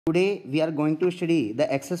Today we are going to study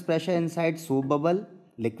the excess pressure inside soap bubble,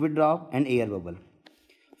 liquid drop and air bubble.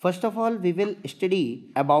 First of all, we will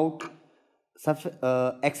study about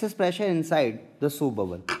excess pressure inside the soap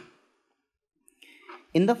bubble.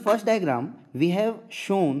 In the first diagram, we have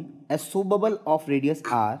shown a soap bubble of radius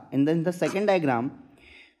r, and then the second diagram,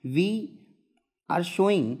 we are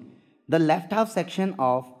showing the left half section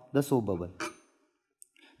of the soap bubble.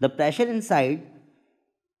 The pressure inside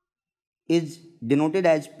is denoted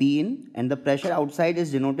as P in and the pressure outside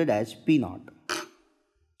is denoted as P naught.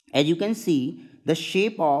 As you can see, the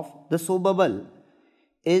shape of the soap bubble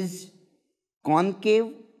is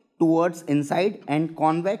concave towards inside and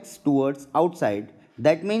convex towards outside.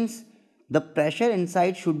 That means the pressure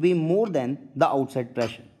inside should be more than the outside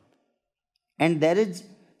pressure. And there is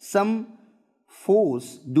some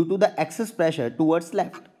force due to the excess pressure towards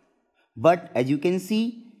left. But as you can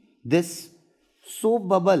see, this soap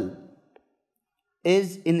bubble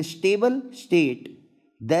is in stable state.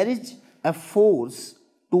 There is a force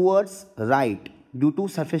towards right due to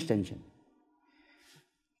surface tension.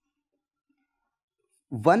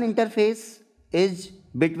 One interface is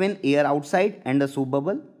between air outside and the soap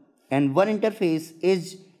bubble, and one interface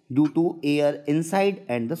is due to air inside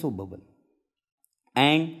and the soap bubble.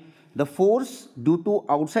 And the force due to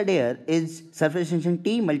outside air is surface tension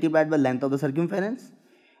T multiplied by length of the circumference,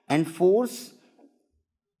 and force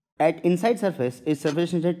at inside surface is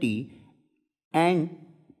surface tension T and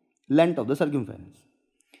length of the circumference.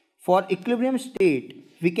 For equilibrium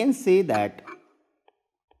state, we can say that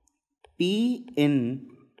P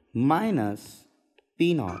in minus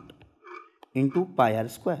P naught into pi r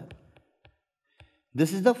square.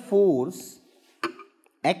 This is the force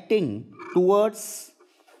acting towards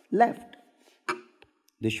left.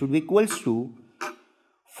 This should be equals to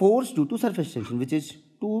force due to surface tension, which is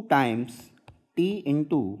 2 times T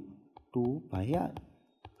into 2 pi r.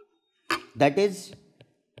 That is,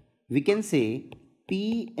 we can say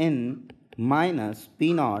P in minus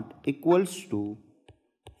P naught equals to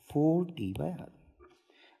 4T by r.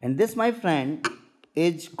 And this, my friend,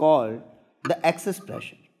 is called the excess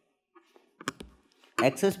pressure.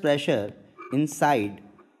 Excess pressure inside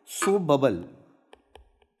soap bubble,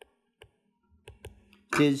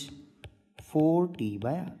 which is 4T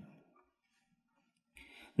by r.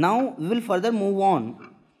 Now we will further move on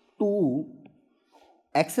to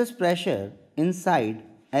excess pressure inside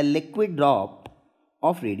a liquid drop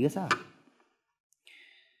of radius r.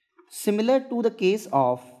 Similar to the case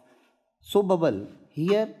of soap bubble,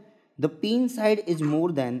 here the P inside is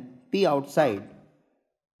more than P outside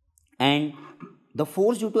and the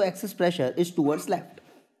force due to excess pressure is towards left.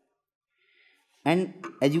 And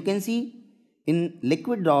as you can see, in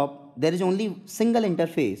liquid drop there is only single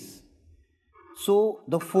interface. So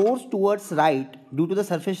the force towards right due to the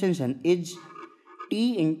surface tension is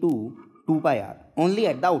T into 2 pi r only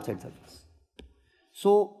at the outside surface.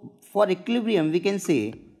 So for equilibrium we can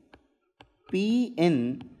say P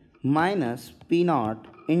in minus P naught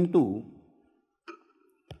into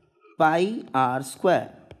pi r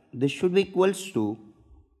square. This should be equals to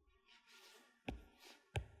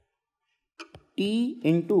T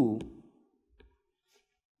into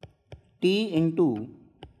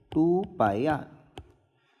 2 pi r.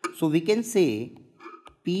 So we can say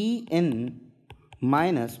P in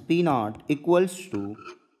minus P naught equals to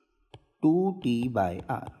 2T by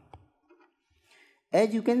r.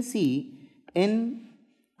 As you can see, in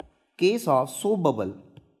case of soap bubble,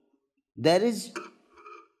 there is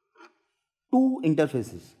two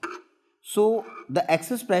interfaces. So the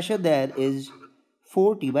excess pressure there is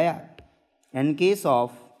 4T by r. And in case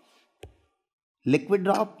of liquid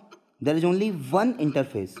drop, there is only one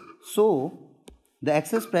interface. So the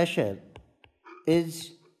excess pressure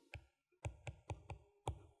is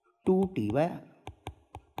 2T by r.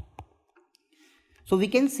 So we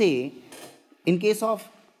can say in case of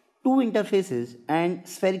two interfaces and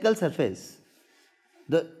spherical surface,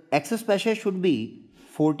 the excess pressure should be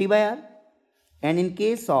 4T by r, and in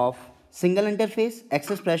case of single interface,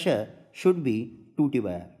 excess pressure should be 2T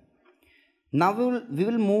by r. Now we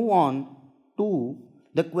will move on to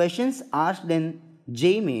the questions asked in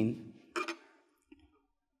J main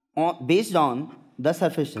based on the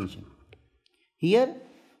surface tension. Here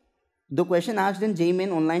the question asked in J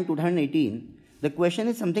main online 2018, the question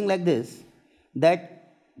is something like this,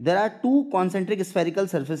 that there are two concentric spherical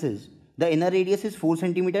surfaces. The inner radius is 4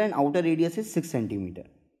 cm and outer radius is 6 cm.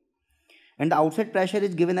 And the outside pressure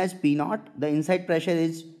is given as P naught. The inside pressure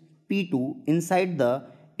is P2 inside the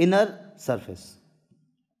inner surface.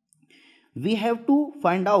 We have to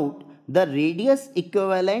find out the radius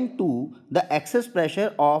equivalent to the excess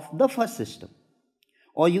pressure of the first system.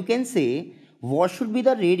 Or you can say what should be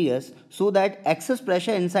the radius so that excess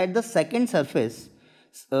pressure inside the second surface,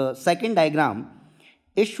 second diagram,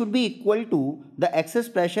 it should be equal to the excess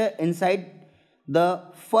pressure inside the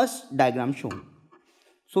first diagram shown.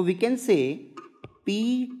 So we can say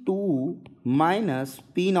P2 minus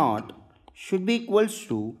P0 should be equals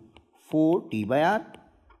to 4T by R,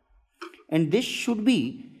 and this should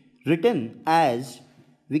be written as,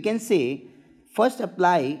 we can say, first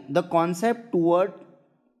apply the concept toward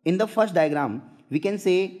in the first diagram. We can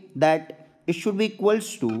say that it should be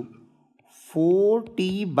equals to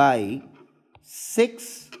 4T by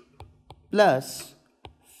 6 plus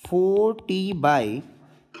 4T by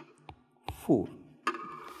 4.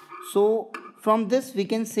 So from this we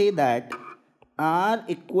can say that R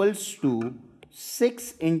equals to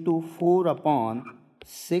 6 into 4 upon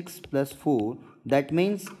 6 plus 4. That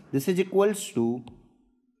means this is equals to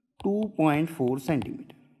 2.4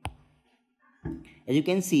 centimeter. As you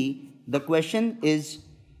can see, the question is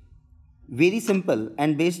very simple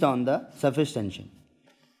and based on the surface tension.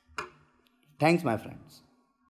 Thanks, my friends.